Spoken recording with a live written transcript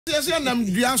Yes, I'm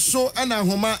so and a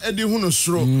homa edi huno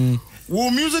sro. Wo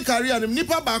music career and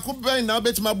nipa baako ben na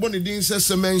bet my boni din se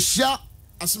semensia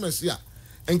asemesia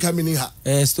enkamini ha.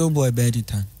 Stonebwoy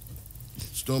Benetton.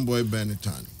 Stonebwoy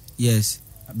Benetton. Yes.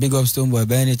 Big up Stonebwoy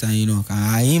Benetton, you know.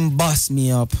 Him bust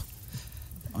me up.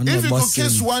 On if the you could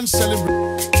kiss one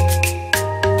celebrity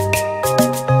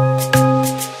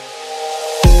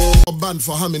band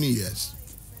for how many years?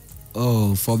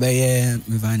 Oh, for me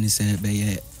Van said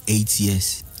 8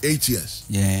 years. 8 years.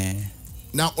 Yeah.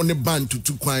 Now on the band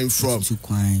to Quine from. To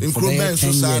Quine. In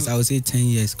 10 years. I would say 10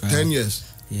 years. 10 years.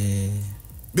 Yeah.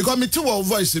 Because me too our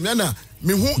voice, me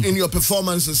who in your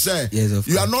performances say yes,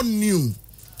 you are not new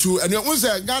to and you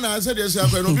say Ghana. I said yes, I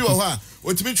know be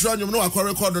what to be trying. You know, I can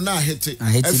record now. Hit it.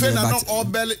 I feel not all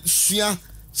belly.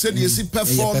 Said you see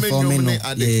performing.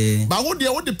 But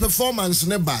what the performance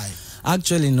nearby?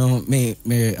 Actually, no. Me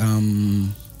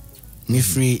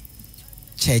free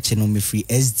church no me free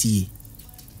SD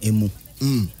emu.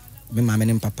 Me mama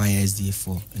and papa SD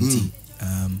for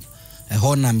a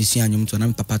hona mission anyum to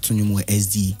na papa to nyum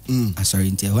SD.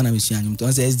 Sorry, nti hona mission anyum to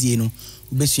SD no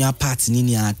ubesua part ni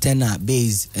ni tenor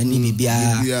bass and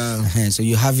bibia. So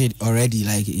you have it already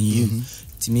like in you.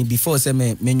 To me before say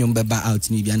me nyum beba out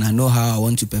ni bia and I know how I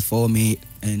want to perform it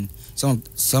and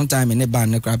sometime in the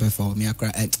band no crap perform me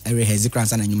every hezi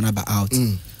crans and nyum na out.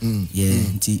 Yeah,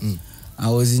 nti I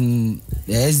was in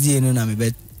the SDA no na me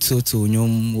bet to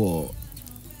nyum wo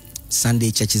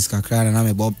Sunday churches kakra na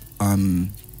me bob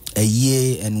a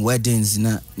year and weddings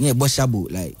na near Boshabo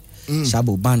like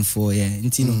Shabo band for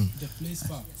nti no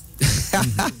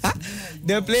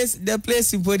the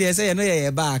place you put there say you know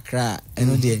you ba Accra you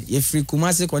know there you free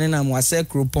Kumasi kone na mo ase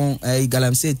Kropon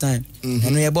Galamsey time you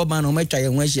know you bob man o metwa ye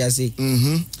ho ahia say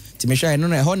ti me hwa you know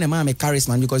na ho na ma me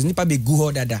charisma because nipa be gu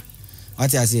ho dada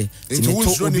what I say ti me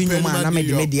to obi nyuma na me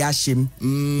de ahim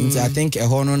nti I think a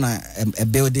ho no na a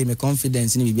building me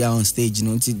confidence ni be on stage you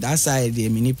know nti that side the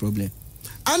mini problem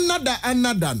another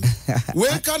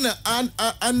where can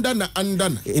under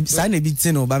sign a bit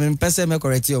no but me person me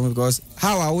correct you because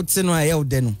how I would say no I hear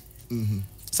no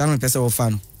some person will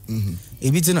fan a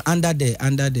bit no under there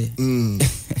but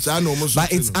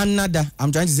it's another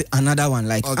I'm trying to say another one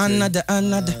like another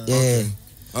yeah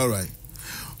all right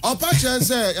Opacha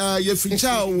say you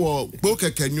feature wo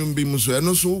boke kenyum bi muso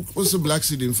eno so black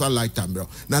seed in fa light time bro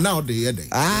now dey here dey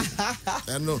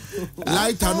eno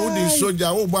light time wo di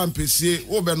soldier wo ba mpese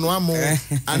wo be no amo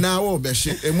ana wo be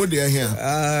hye emu dey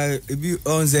here ebi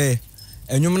on say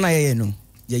enyum na ye no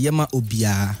ye ma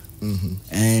obia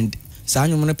and sa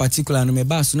enyum no particular no me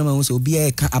ba so no ma so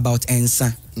obia ka about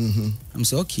ensa I'm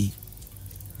so okay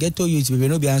get to you to be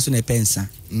no be answer na pensa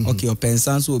okay o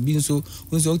pensa so obi so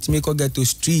unso to make get to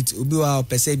street obi wa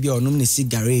pese bi onom ne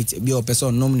cigarette bi o pese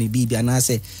onom ne bi na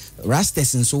say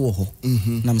rastas nso wo ho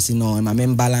na me say no ma me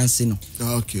balance no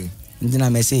okay ndina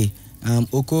me say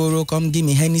Okoro come give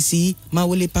me Hennessy ma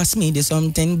will pass me the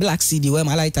something black CD where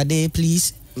my lighter day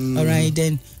please all right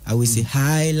then I will say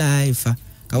high life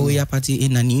can we party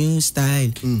in a new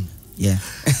style yeah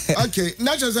okay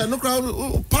na just no crowd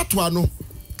patwa no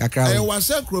I was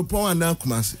a Kropon and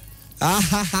Kumasi.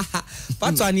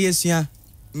 Patwa ni esua.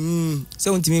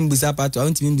 So untimi mbusa patwa,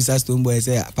 untimi mbusa Stonebwoy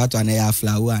say patwa na ya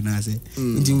flower na say.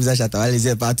 Untimi mbusa Shatawale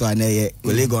say patwa na ye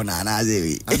Olegon na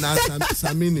say. Na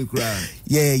Samini kra.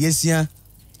 Yeah, yesua.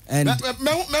 And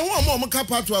me who am ka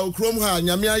patwa okrom ha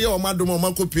nyame aye o madom o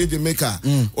makopie Jamaica.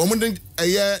 O mo de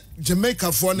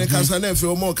Jamaica for ne kasa na fe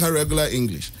o mo ka regular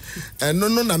English.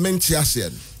 No na menti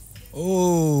ase.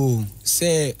 Oh,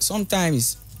 say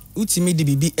sometimes ultimate the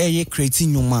BB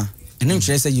creating nyuma and then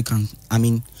say you can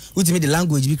ultimate the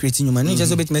language be creating nyuma no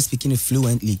just be speaking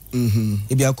fluently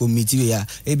ebi a committee ya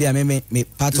ebi a me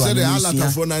part of the ala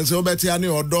for na say obeti ani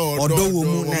odo wo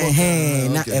mu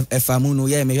na efamu no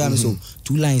yeah me ya me so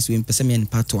 2 lines we pese me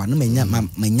part one no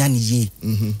manya ni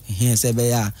ye say be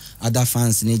ya other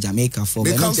fans in Jamaica for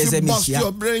me no say me share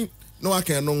no I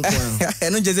can no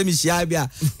no just me share bia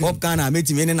pop can na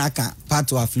meti me na ka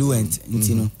part of fluent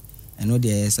you know I know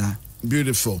there is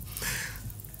beautiful.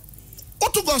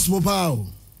 What to gospel power?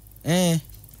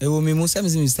 Wo me mo say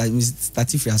me start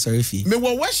free sorry fee. Me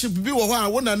wo worship bi wo ho a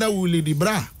wona na wo lady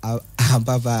bra.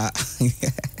 Papa.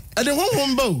 And the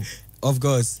home bo. Of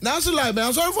course. Now so like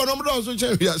I'm sorry for no do so che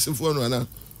wi asefo no na.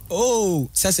 Oh,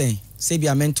 say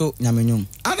bia mento nyamenyum.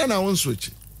 Ada na won switch.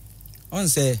 On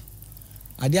say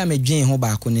ade a medwen ho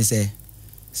ba ko ni say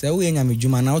wo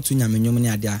nyamedwuma na otu nyamenyum ni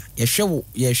ade a ye hwe wo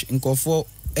ye nkofo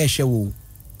ehwe wo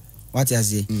what you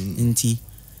say nti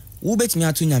wo betimi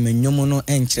atu nyamenyom no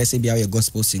enkyere se bia ye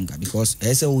gospel singer because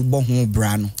say wo bo ho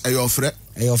bra no e your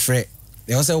frɛ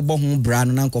e say wo bo ho bra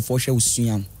no na nkofo hwe wo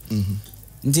sua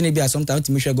Ntine bia sometimes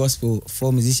to share gospel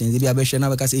for musicians. They be a na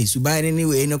because say subai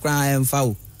anyway no cry am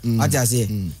foul. What I say?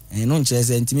 And no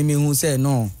chese ntime me who say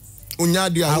no. I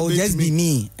will just be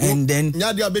me and then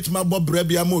Nyadia bet my bob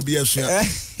brebia mo be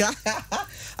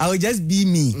I will just be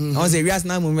me. I was a real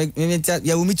now me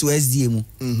ya will meet to SDM.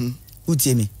 Who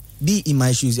tell me? Be in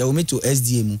my shoes. I will meet to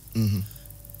SDM.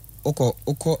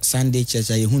 Oko Sunday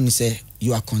church I who say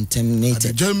you are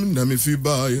contaminated.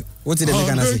 What did they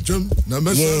gonna say?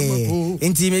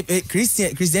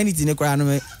 Christianity ne kra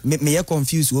no me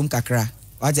confused wom kakra.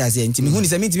 What I say ntimi who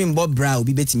say me ntimi mbo bra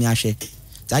obi betimi ahwe.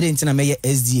 Tade ntina me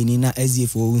SDA ni na SDA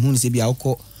for who say bia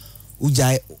oko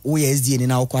ujai o SDA ni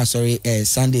na oko sorry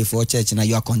Sunday for church na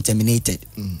you are contaminated.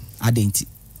 Adenti.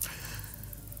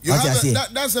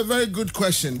 That's a very good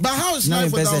question. But how is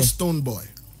life without Stonebwoy?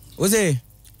 What's it?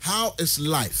 How is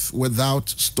life without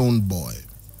Stonebwoy?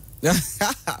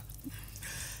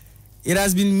 It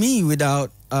has been me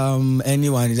without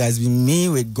anyone. It has been me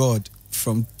with God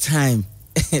from time.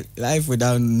 Life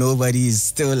without nobody is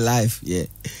still life. Yeah.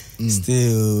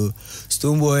 Still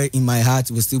Stonebwoy in my heart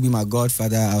will still be my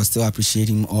godfather. I'll still appreciate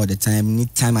him all the time.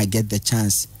 Anytime I get the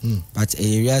chance. But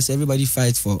areas everybody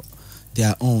fights for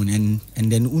their own and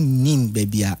then unim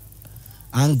baby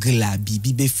angla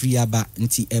be free about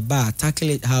nti eba tackle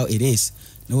it how it is.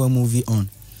 No one moving on.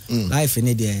 Life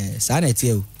in there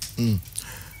sanity.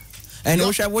 And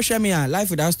what me life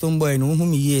without Stonebwoy no who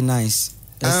me nice.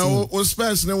 O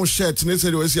space no shirt ne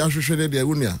say we see ahwehwe dey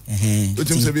unia.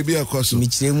 Wetin say bibi akoso.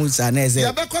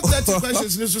 Yeah, back 30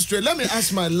 questions in straight. Let me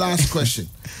ask my last question.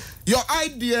 Your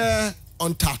idea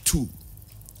on tattoo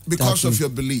because of your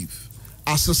belief.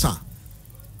 Asasa.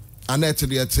 Anette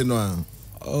the etino.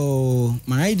 Oh,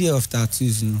 my idea of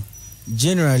tattoos,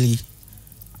 generally,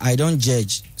 I don't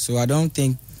judge, so I don't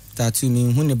think tattoo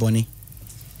mean hunebony.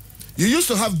 You used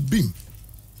to have beam.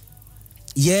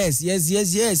 Yes,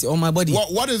 on my body.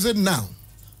 What is it now?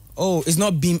 Oh, it's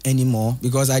not beam anymore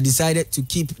because I decided to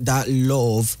keep that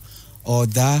love or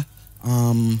that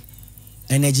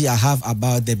energy I have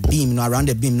about the beam, around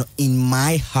the beam, in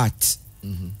my heart.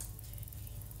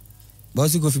 But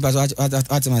what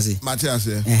am I say? Matthias,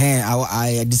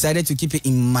 I decided to keep it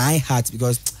in my heart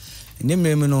because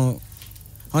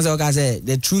once I say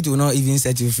the truth will not even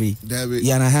set you free.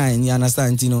 You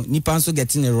understand, Nipan so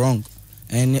getting it wrong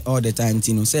and all the time,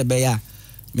 say beya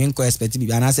me expect be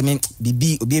and I say me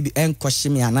be and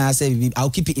question me and I say I'll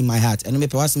keep it in my heart and me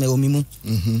pass me omimu.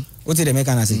 What did they make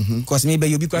and say? Because maybe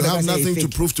you have nothing to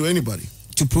prove to anybody.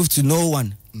 To prove to no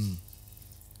one.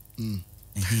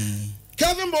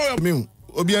 Kelvynboy me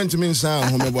obi antimi nsan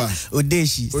homeboa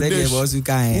odeshi said there was you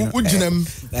can uginem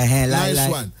nice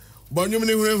one bonyum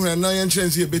ne hurehura na yan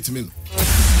chense ebetimi no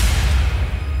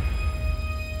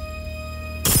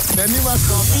Naniwa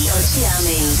Coffee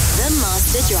Ochiami, the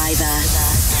master driver.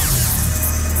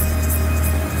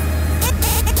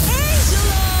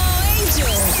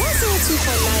 Angel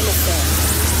 102.9 FM.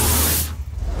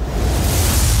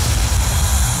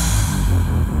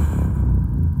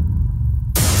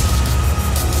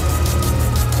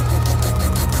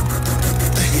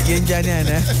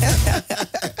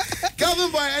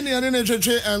 Kelvynboy any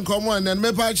and come on and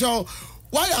me pacho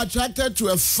why attracted to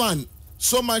a fan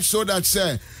so much so that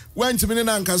say when Timini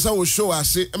and Kasa will show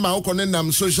us ma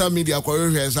ukonenam social media kwa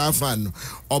as a fan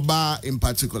Oba in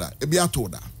particular ebia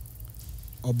toda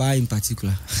Oba in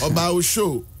particular Oba will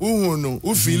show no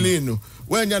feeling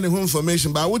when you have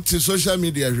information but what social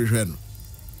media no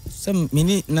some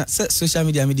mini na social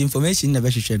media me information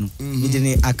never share no me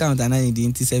the account and I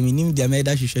need to say me nim dia me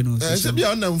da share no say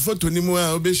bia na photo ni mu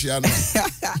a obehia no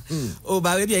oh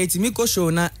ba we bia me ko show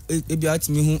na e bia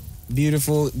atimi hu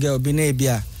beautiful girl bi na e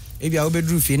bia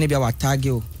obedru fi na bia wa tag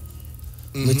you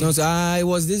but no I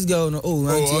was this girl no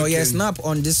okay. Yeah, snap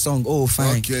on this song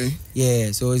fine okay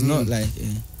yeah so it's not like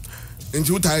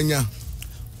into tanya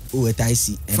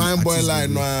etaisi fine boy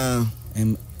line no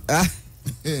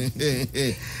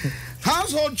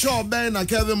household chore ben na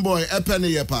Kelvynboy epene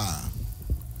ye pa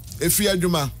efi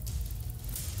adwuma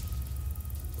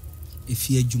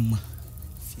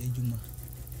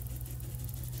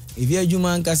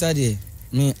nkasa de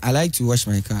me I like to wash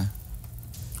my car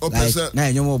like na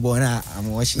enyomo bo na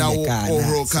I'm washing the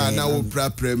car now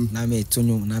prem na me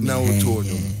tonyo na me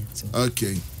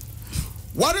okay.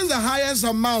 What is the highest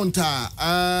amount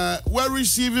we're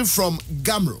receiving from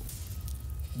Gamro?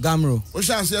 What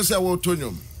shall I say? What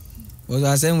Tonyum? Was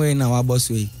the same way now? Our boss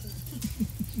way.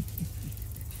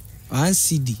 One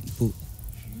CD.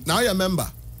 Now you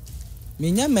member.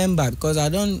 Me member because I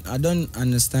don't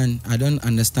understand. I don't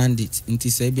understand it. Inti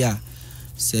sebia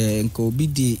se nko bi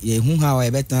di ye hu hawa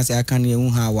e betan se aka ne hu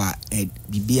hawa e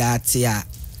bibia tia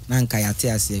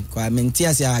Nankayatiasi. I mean,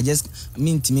 I just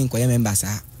mean to me, members.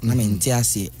 I mean,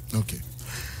 Tiasi. Okay.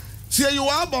 See,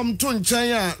 your album, Tun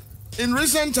Chaya, in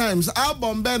recent times,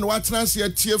 album Ben, what's not see a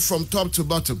tear from top to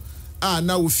bottom.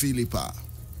 Now we feel it.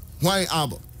 Why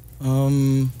album?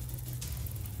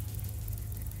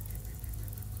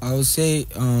 I would say,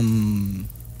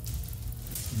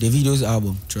 Davido's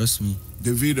album, trust me.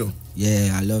 Davido?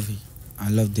 Yeah, I love it. I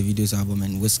love Davido's album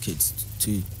and Wizkid's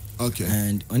too. Okay.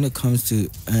 And when it comes to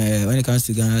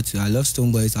Ghana too, I love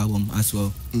Stonebwoy's album as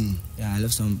well. Yeah, I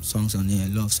love some songs on it. I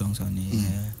love songs on it.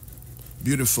 Yeah.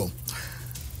 Beautiful.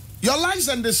 Your likes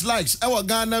and dislikes, our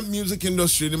Ghana music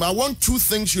industry. I want 2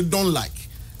 things you don't like.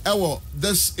 Our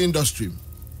this industry.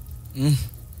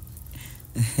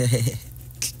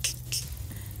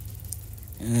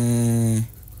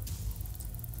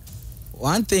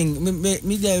 One thing, me,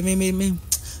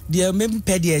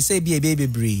 say be a baby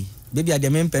bree. Baby, the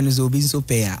main pen is obin so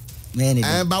pay.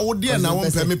 But what dear now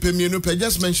won't pay me,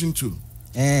 just mention 2.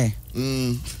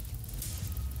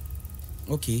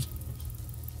 Okay.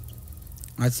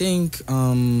 I think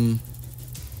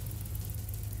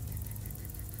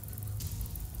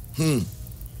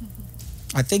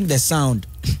I think the sound.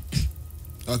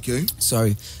 Okay.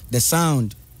 Sorry, the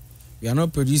sound. We are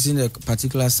not producing a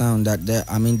particular sound that the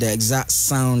exact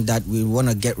sound that we want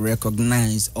to get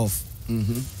recognized of.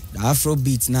 The Afro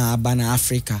beats now Abana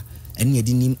Africa and you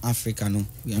didn't name Africa no.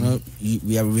 We are not.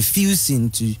 We are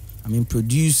refusing to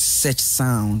produce such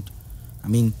sound.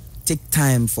 Take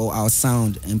time for our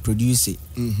sound and produce it.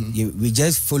 We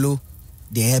just follow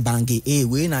the hair bangi. Hey,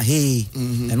 we na hey,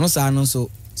 and also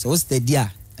so steady.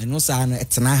 And also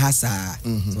it's na hasa.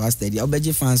 So steady.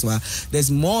 Obeji fans were.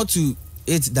 There's more to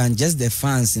it than just the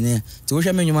fans. To which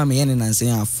I mean, you may and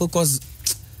saying I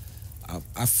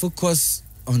focus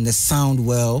on the sound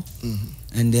well,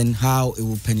 and then how it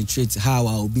will penetrate, how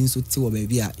I will be so too,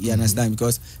 baby. You understand?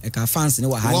 Because a fans know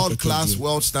what world class,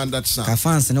 world standard sound.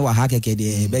 Fans know what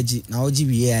beji now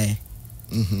GBA.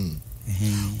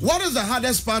 What is the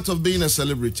hardest part of being a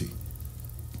celebrity?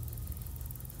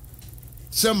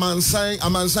 Say man saying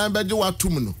beji wa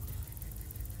tumuno.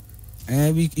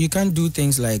 You can't do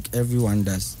things like everyone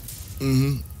does.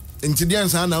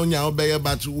 Intidians are now obey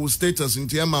but status in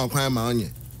Tiama or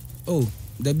oh,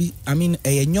 there be a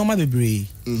nyoma bebre.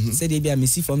 Say they be a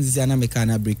missy from this and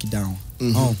I break it down.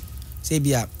 Oh, say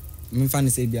be a fan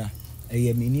say be a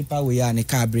mini power we are and a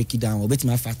car break it down or bet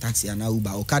my fat taxi and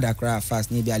Uber or car cry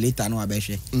fast maybe a later no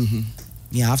abeshe.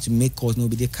 You have to make calls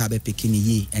nobody car be picking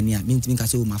ye and ya mean to me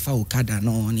say my fa okada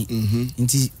no on it.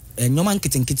 Inti nyoma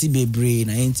kitty bebre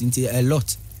na inti a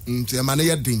lot. Inti man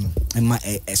ya ding.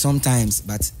 Sometimes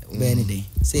but any day.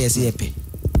 Say pay.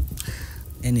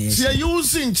 See you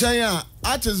sing Chaya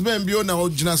artists ben bio na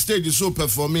original stage so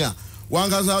perform here. One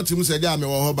guys out him say me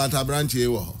wo but a branch e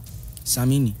wo.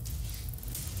 Samini.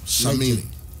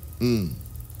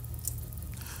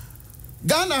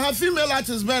 Ghana have female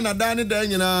artists ben na dani dan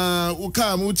nyina wo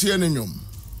ka mu tie ne nwom.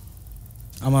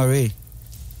 Amare.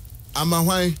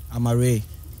 Amahwan. Amare.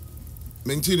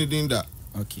 Maintain din da.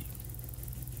 Okay.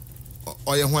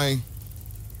 Oya hwan.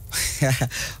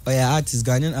 Oya artist,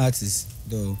 Ghanaian artist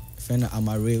though. Friend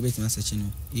Amare, wait my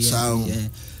searching. Yeah.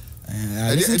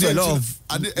 I listen to a lot of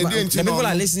the people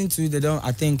I listen to. They don't.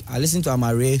 I think I listen to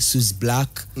Amare, Sus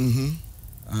Black,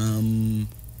 and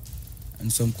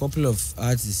some couple of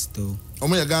artists though.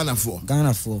 Ghana for.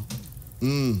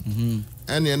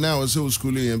 And you now so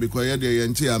schooling because you're the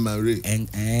entire Amare.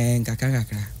 And kaka.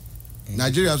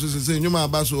 Nigeria so say you ma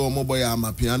baso or mo boy am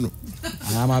a piano.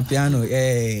 I'm a piano.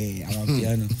 Hey, I'm a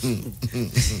piano.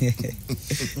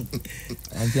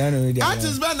 I'm piano.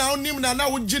 Artists ban now nim na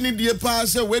wo gini die pa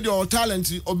say with your talent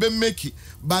or be make it,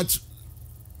 but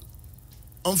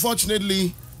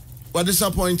unfortunately we're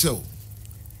disappointed.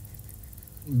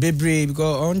 Bebre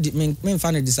because on me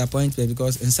find a disappointment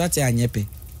because in Saturday anyepe.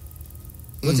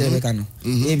 What you make no?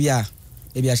 Maybe I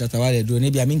shatawale do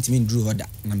maybe I mean to drew order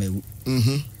na mewu.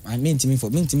 I mean to me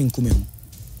kume.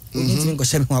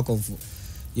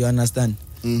 You understand?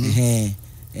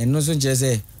 And also just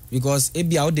say because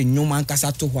ebi out the new man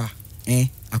kasa to hwa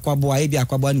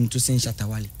akwaboa ni to sing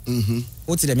shatawale.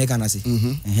 What the make na say?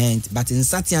 But in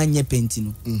Saturday anyepe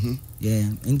ntino. Yeah,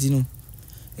 ntino.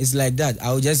 It's like that.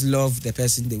 I would just love the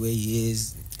person the way he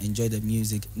is. Enjoy the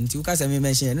music. Until you can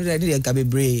mention, no, I need to be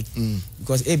brave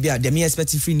because the me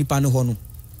expect free nipa no hono.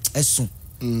 Esun.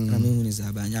 I mean, it's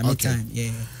about time.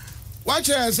 Yeah. Watch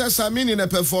as Samini in a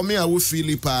performer with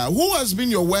Philippa. Who has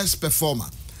been your worst performer?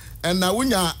 And now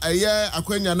when you're a year,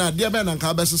 Aquenya na dear Ben and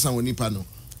Cabesses and Winipano.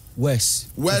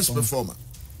 Worst performer.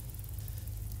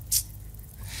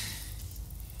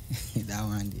 That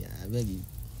one, yeah, I beg you.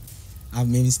 I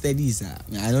mean steady, sir.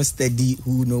 I know steady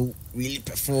who know really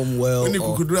perform well. When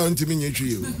you could do anything in your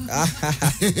trio.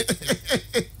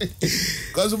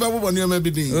 Because about what you may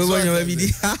be doing. I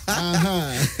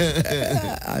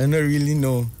don't really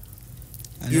know.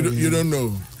 You don't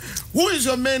know. Who is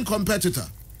your main competitor?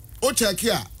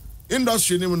 Ochakia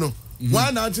industry no.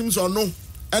 Why not teams or no?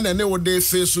 And then they would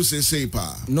face to say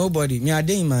pa. Nobody. Me I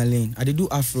dey in my lane. I dey do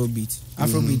Afrobeat.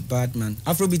 Afrobeat bad man.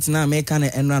 Afrobeat na make kind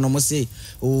of enra no mo say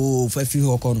oh for few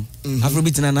hokono.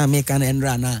 Afrobeat na make kind of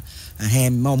enra na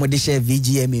ma mo dey share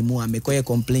VGMA mu am ko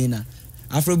complainer.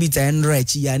 Afrobeat enra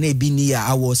chi ya na e bi ni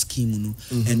ya award scheme no.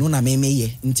 Eno na me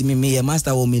ye. Nti me ye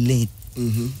master wo me lane.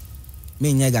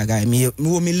 Me nya gaga me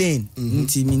wo me lane.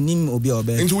 Nti me nim obi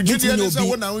obe. Nti wo gidi dey say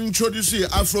when I introduce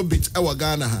Afrobeat e wa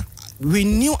Ghana ha. We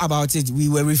knew about it. We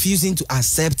were refusing to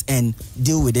accept and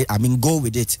deal with it. I mean, go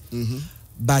with it.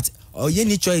 But you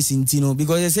need choice in Tino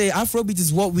because they say Afrobeat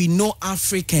is what we know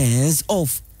Africans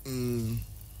of. You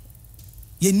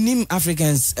name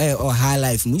Africans or high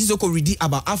life. We just read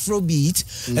about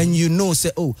Afrobeat and you know, say,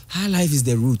 oh, high life is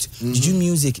the root. Juju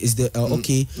music is the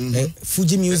okay.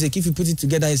 Fuji music, if you put it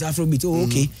together, is Afrobeat. Oh,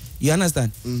 okay. You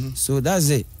understand? So that's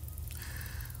it.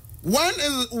 When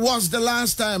was the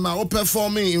last time I was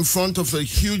performing in front of a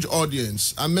huge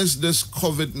audience amidst this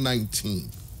COVID-19?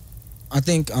 I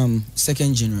think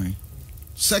 2nd January.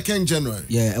 2nd January?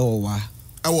 Yeah, Ewa.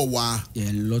 Yeah,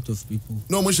 a lot of people.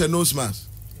 No much nose mask?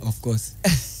 Of course.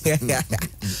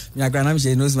 My grandma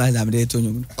she nose mask I'm there to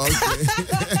you. Okay.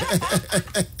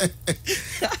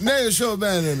 No show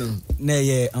man no. No,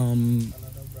 yeah,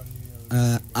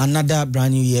 another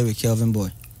brand new year with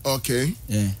Kelvynboy. Okay.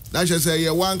 Yeah. That just say yeah,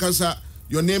 one kasa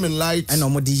your name in lights. And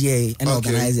DJ and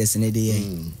organizers in the day.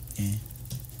 Yeah.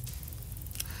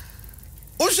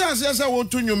 Osha says I want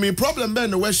to you me problem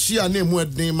ben we share name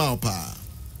word name out pa.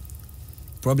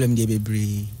 Problem dey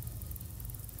bebre.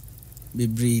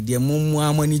 Bebre dey mumu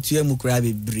money to emu kra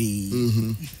bebre.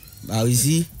 But you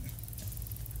see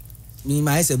me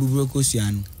my say bubro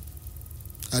kosuanu.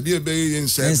 Ade be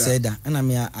inside that. And I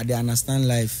mean I dey understand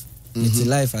life. It's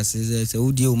life as it's a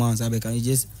audio man Sabekan. You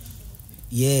just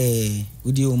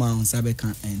audio man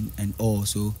Sabekan and all.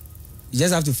 So you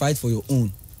just have to fight for your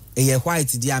own. A ye white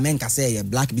the men can say ye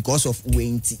black because of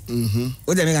Wenty.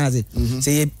 What the can say?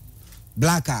 Say ye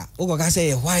black or can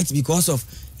say white because of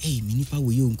hey minipa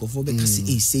we you uncle because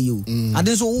say you. I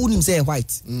don't so him say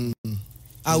white.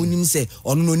 I will him say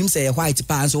or no him say white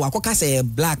pan so I can say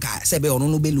black say be or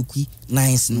no be look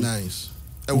nice.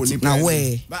 Now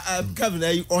where? But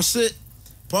Kevin, I say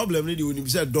problem ni when you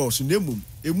say doors nemu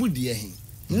emu die hin.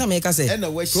 Na make say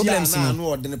problems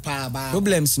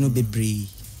no bebre.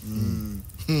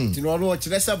 Ti no no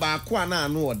kire say ba ko ana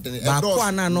no odene. Ba ko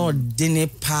ana no odene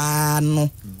pa no.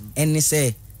 Eni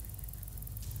say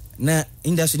na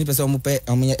industry ni person mo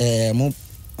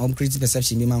creative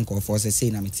perception be man call for say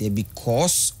na me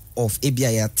because of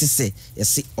ebia ya tise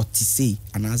yesi otise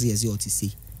anaze yesi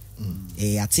otise.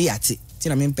 Ati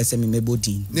tina me pese me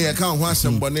mebodin na ye kan ho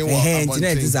asembone wo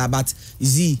abonten it is about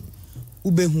easy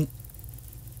ubehu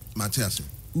Matias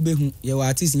ubehu ye wa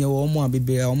artist ye wo mo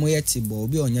abebe o mo ye tibo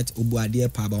obi onye obu ade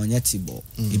pa ba onye tibo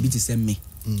ebi ti se me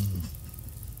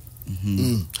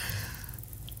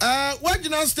what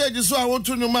you stage so I want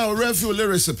to know my refuel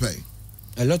recipe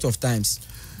a lot of times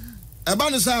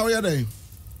about this how you dey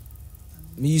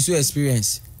me use your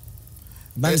experience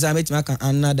Banks I met my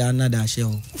another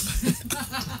show.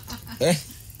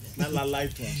 Not la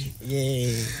light one.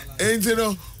 Yeah. And you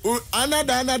know,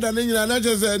 another thing I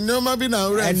just said no maybe now.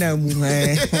 You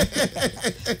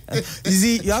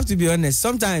see, you have to be honest.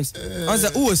 Sometimes on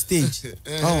the who stage.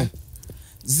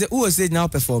 The who stage now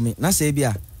performing. Na say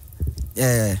bia.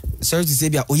 Sorry to say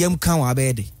bia oyem kan wa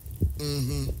bede.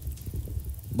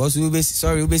 Boss we be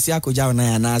sorry we be see akoja na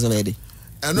ya na so bede.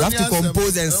 You have to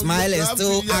compose and smile and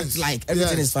still act like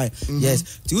everything is fine.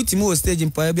 Yes. To ultimo stage in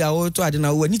Poebia or to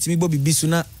Adina, we need to be Bobby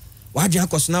Bisuna. Why do you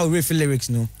have now refill lyrics?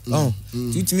 No. To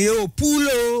ultimo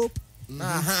pull up.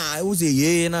 I was a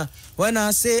yeah. When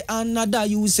I say another,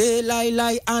 you say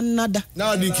lie another.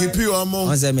 Now they keep you among.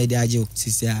 On the media joke,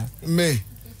 sister. Me.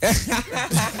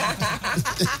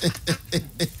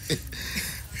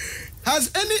 Has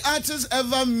any artist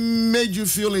ever made you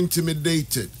feel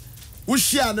intimidated? We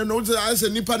share the notes as a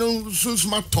Nippon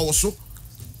smart torso.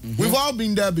 We've all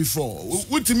been there before.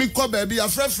 We to me call baby a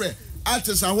friend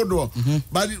artist and hold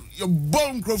but your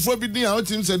bone crophobia out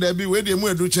him said there be where they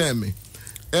do chair me.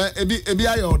 Ebi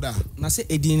ayoda. Na say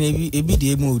edin ebi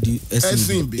de mu odi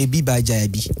esin. Ebi ba ja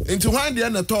ebi. Into one the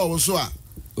end at all so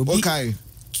okay.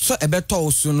 so a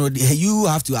better so no you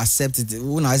have to accept it.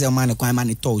 When I say man kwa man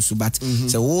it also but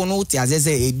so wo no ti azeze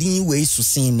edin we so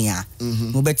sin nia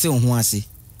no beti ho ase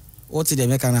what the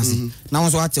mechanism now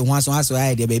so what one so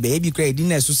I dey baby e bi credit edin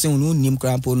na so sin no nim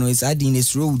crampo no is adin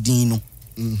is row din no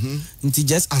nti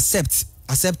just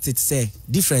accept it say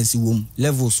difference wom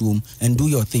levels wom and do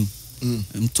your thing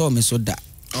told me so that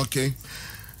okay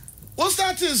what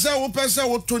start is say wo person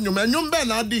wo to nyum enyum be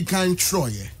na di kan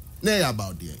troye na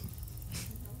about there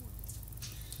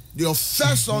your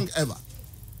first song ever.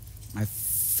 My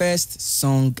first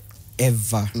song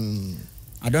ever.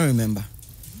 I don't remember.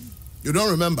 You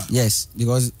don't remember? Yes,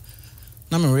 because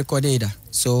I'm a recorder.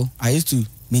 So I used to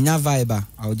minya vibe.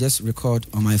 I would just record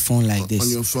on my phone like this. On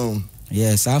your phone?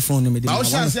 Yes, our phone. I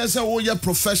was say oh yeah,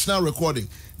 professional recording.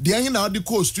 The end now the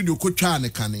co studio co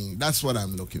canning. That's what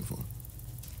I'm looking for.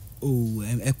 Oh,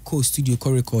 a co studio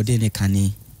co recording a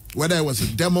canning. Whether it was a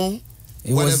demo.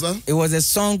 It was a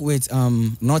song with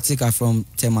Nautica from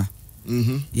Tema.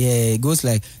 Yeah, it goes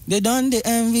like they done the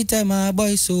envy Tema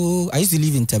boy. So I used to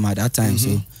live in Tema at that time.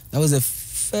 So that was the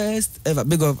first ever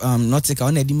big of Nautica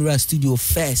on Edinburgh studio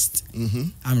first.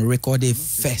 I'm recorded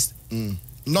first.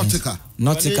 Nautica.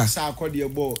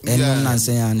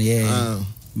 Yeah.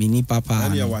 Mini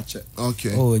Papa.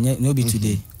 Okay. Oh, no be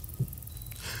today.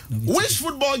 Which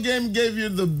football game gave you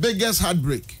the biggest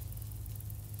heartbreak?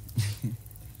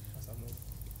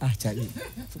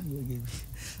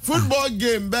 Football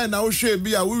game ben now show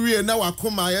be a we na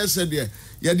wakoma yesterday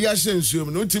ye dey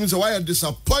ahyensuom no team say why you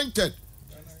disappointed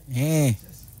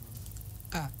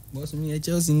boss me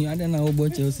Chelsea ni ada na obo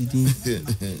Chelsea team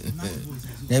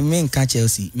dem men ka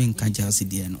Chelsea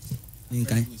there no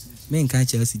men ka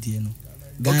Chelsea there no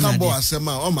Ghana bo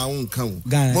asema o ma won kan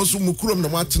wo mo so mu kurom na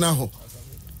mo atena ho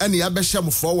ene ya be hye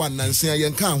mo 4-1 nansen ye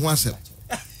nka ho asem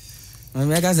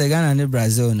me ka say Ghana ni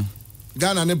Brazil no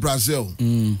Ghana and Brazil.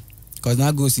 Because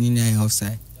now goes in the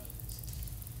offside.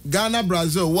 Ghana,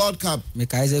 Brazil, World Cup.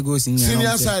 Mekaiser goes in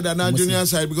senior side and not junior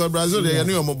side because Brazil they are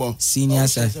new mobile. Senior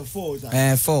side.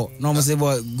 4. No more say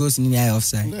what goes in the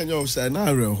offside. No offside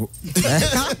now real.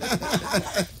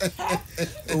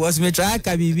 Was me try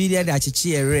can be video that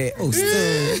chichi ere. Oh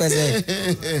still person.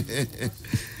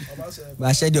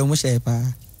 Ba she dey almost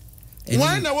pa.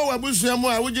 Why na we wabusuamu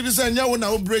a we just say nya wo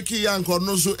na wo break yan ko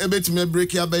no so ebetime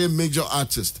break ya be major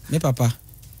artist. Me papa.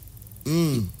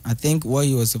 I think what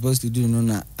he was supposed to do no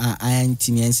na I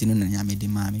anti-mensi no na nya me de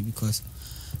mama because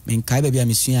me kai baby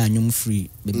amesua anyum free.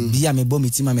 Baby am ebo me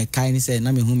tima me kai ni say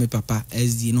na me hu me papa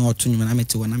SD no oto nyum na me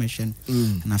te wo na me hwe.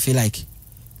 And I feel like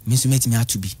me so met me have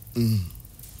to be.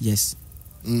 Yes.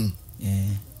 Yeah.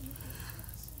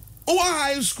 Over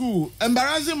high school,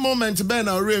 embarrassing moment ben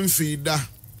na rain feed da.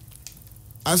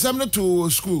 Assembly to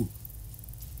school.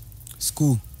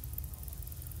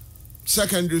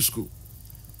 Secondary school.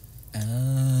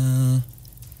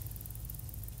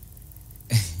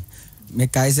 Me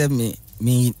kaise me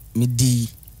D.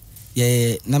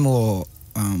 Yeah, namo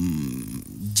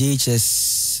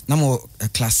JHS namo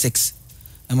class 6.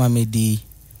 Me D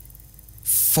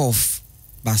 4th,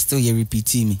 but still you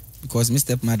repeating me because my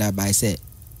stepmother by said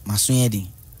masunyedi.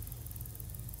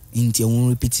 Inti won't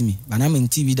repeat me. But I'm in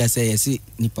TV that say yes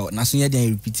nipa na so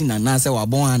dey repeating and na say wa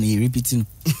born and repeating.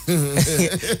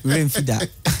 Rain feed that.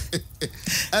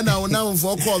 And now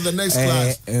for call the next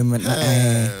class.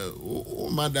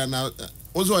 Mother now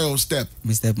what's your step?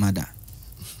 My stepmother.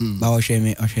 But I'll share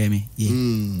me.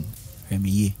 Yeah.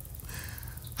 Yeah.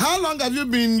 How long have you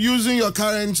been using your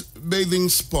current bathing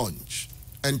sponge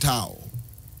and towel?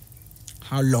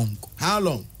 How long?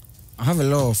 I have a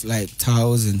lot of like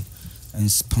towels and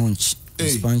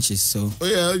sponges so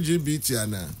yeah LGBT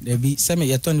ana there be some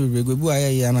you turn we go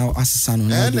ya na asesa no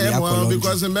no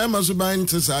because the members so buy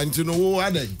into santi no wo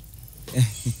adan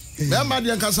member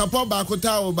dey can support back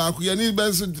tawo back you need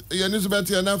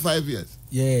better na 5 years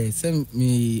yeah some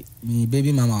me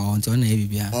baby mama on to na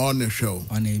bibia on the show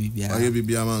on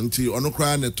bibia man nti ono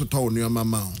kra na total no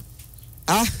mama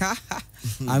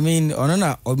I mean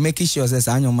onona making sure say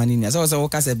anyo money so wo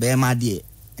ka say be ma dey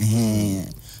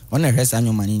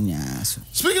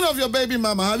Speaking of your baby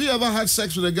mama, have you ever had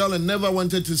sex with a girl and never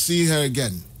wanted to see her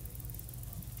again?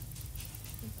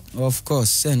 Of course,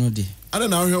 say no day. I don't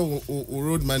know how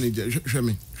road manager show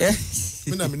me.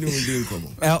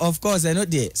 Of course, I know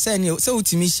day. Say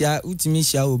utimisha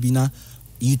obina.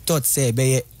 You thought say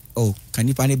be oh can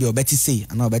you find be or better say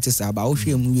and better say about o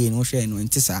hwe mu no hwe no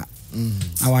ntisa.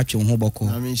 I watch you hoboko.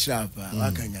 I mean sharp.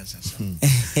 What can you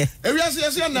say?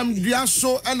 Yes, nam dua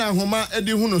so na homa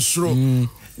edi hu no sro.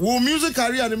 Wo music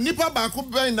career nim nipa ba ko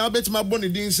ben na betima boni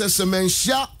din se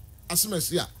semenhia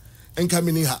asemesia enka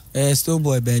mini ha.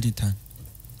 Stonebwoy bed time.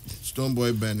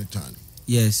 Stonebwoy Benetton.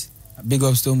 Yes. Big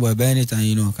up Stonebwoy Benetton,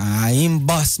 you know. Him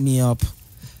bust me up.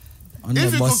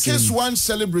 If you could kiss one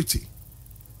celebrity.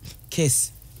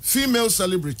 Kiss. Female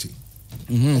celebrity.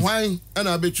 Why? And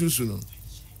I bet you soon.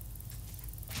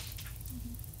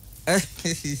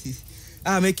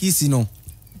 I make kiss, you know.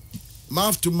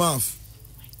 Mouth to mouth.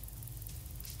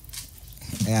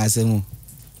 Yeah, I say more.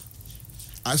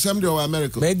 I say I'm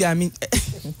America. Maybe I mean.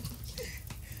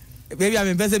 Maybe I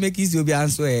mean better make kiss you be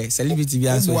answer celebrity be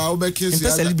answer. Wow, be kiss.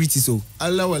 Celebrity so.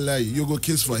 Allah will you go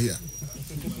kiss for here.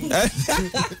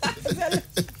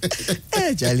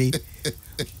 Hey, Charlie.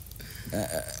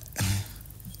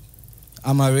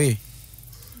 Amare,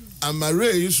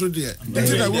 you should hear.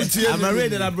 Amare,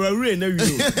 then Amare, no,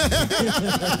 you.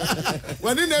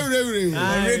 When in every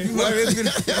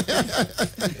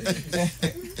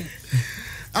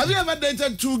Have you ever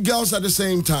dated two girls at the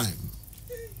same time?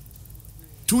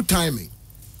 Two timing.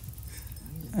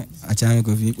 I can't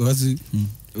go because.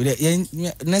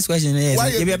 Next question is I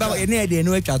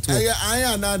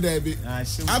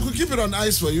could keep it on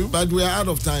ice for you, but we are out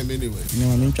of time anyway.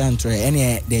 No, I'm trying to try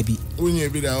any Debbie.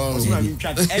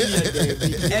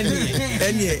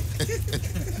 Any.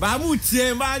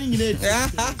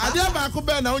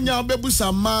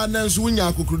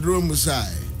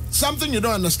 Something you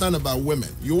don't understand about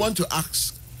women. You want to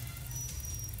ask.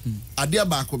 Adia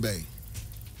Bakobe.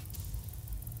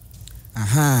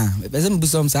 Aha, person be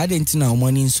some say didn't know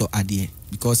money so adie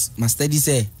because my study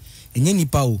say enye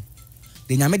nipa o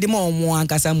de nyame de ma omo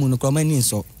ankasa mu no kroma ni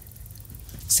so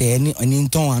say any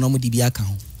nton ano mo di bi aka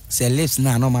ho say lips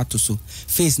na no ma to so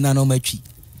face na no ma twi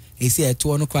e say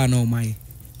eto no kwa no mai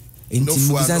enti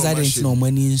mu bisa say didn't know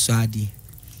money so adie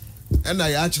and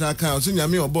I actually kan so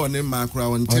nyame obo ne ma kra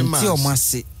won tem ma ti o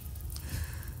mase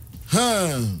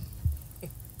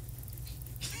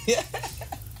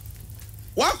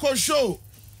What could show?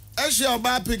 Actually,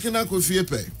 about picking up with your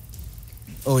pay.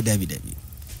 Oh, Debbie.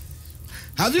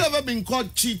 Have you ever been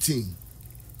caught cheating?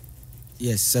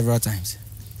 Yes, several times.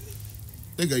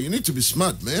 Nigga, you need to be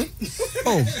smart, man.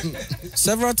 Oh,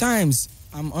 several times.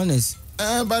 I'm honest.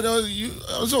 But you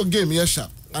also gave me a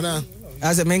shop. And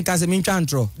as a man, cause I mean,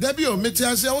 chantro. Debbie, you meet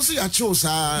us. I also a chose.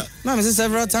 No, I said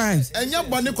several times. And your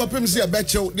money copy see a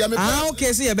bet you. Ah,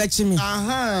 okay, see a bet me.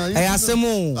 Aha. I ask him.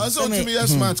 Also, to be a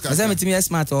smart. I said to me a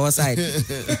smart or side.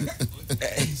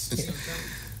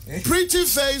 Pretty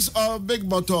face or big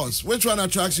buttons? Which one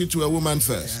attracts you to a woman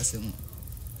first?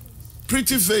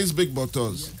 Pretty face, big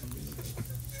buttons.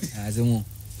 As a mo.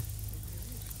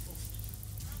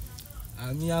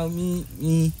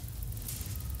 Me,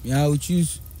 I will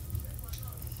choose.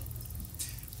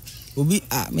 Obi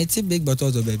me take big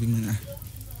bottles of baby man.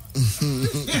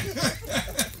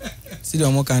 See the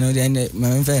more can dey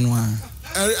my friend one.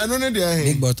 I don't know there.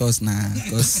 Big bottles na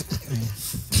cause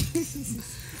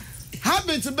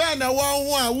habit be na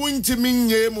one wuntimi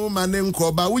nye mu mane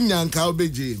nko ba wunyanka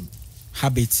obeje.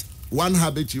 Habit. One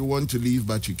habit you want to leave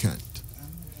but you can't.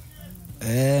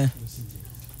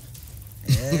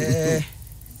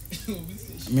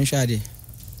 Me shade.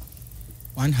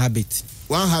 One habit.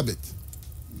 One habit.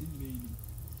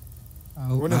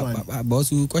 Boss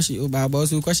who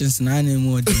questions na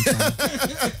more.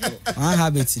 One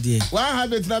habit today. One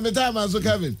habit na me time as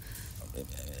Kevin.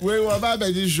 We were about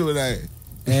to show that.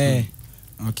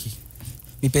 Okay.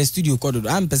 Me pay studio code.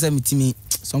 I'm person me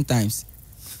sometimes.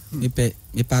 Me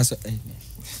pass.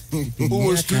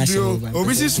 Who studio?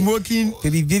 Obviously smoking.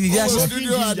 Baby,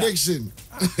 studio addiction.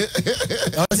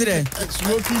 What's it there?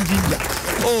 Smoking ginger.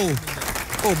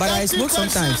 Oh, but I smoke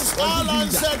sometimes. All I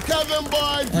said,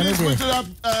 Kelvynboy, please put it up,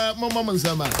 Mama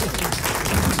Sama.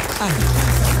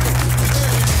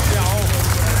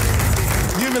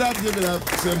 Give it up.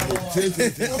 Simple.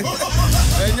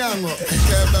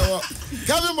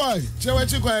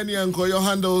 Kelvynboy, your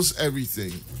handles,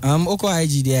 everything. Oko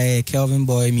IG there,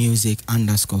 Kelvynboy Music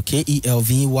 _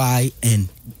 KELVYN.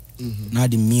 Now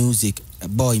the music,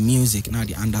 boy music, now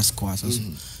the underscore.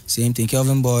 Same thing,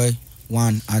 Kelvynboy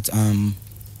 1 at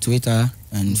Twitter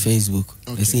and Facebook.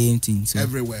 The same thing. So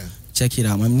everywhere. Check it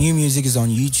out. My new music is on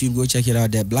YouTube. Go check it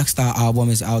out. The Black Star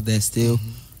album is out there still.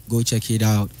 Go check it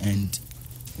out. And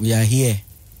we are here.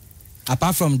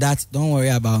 Apart from that, don't worry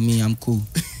about me. I'm cool.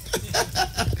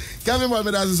 Kelvynboy,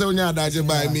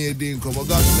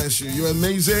 God bless you. You're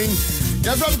amazing.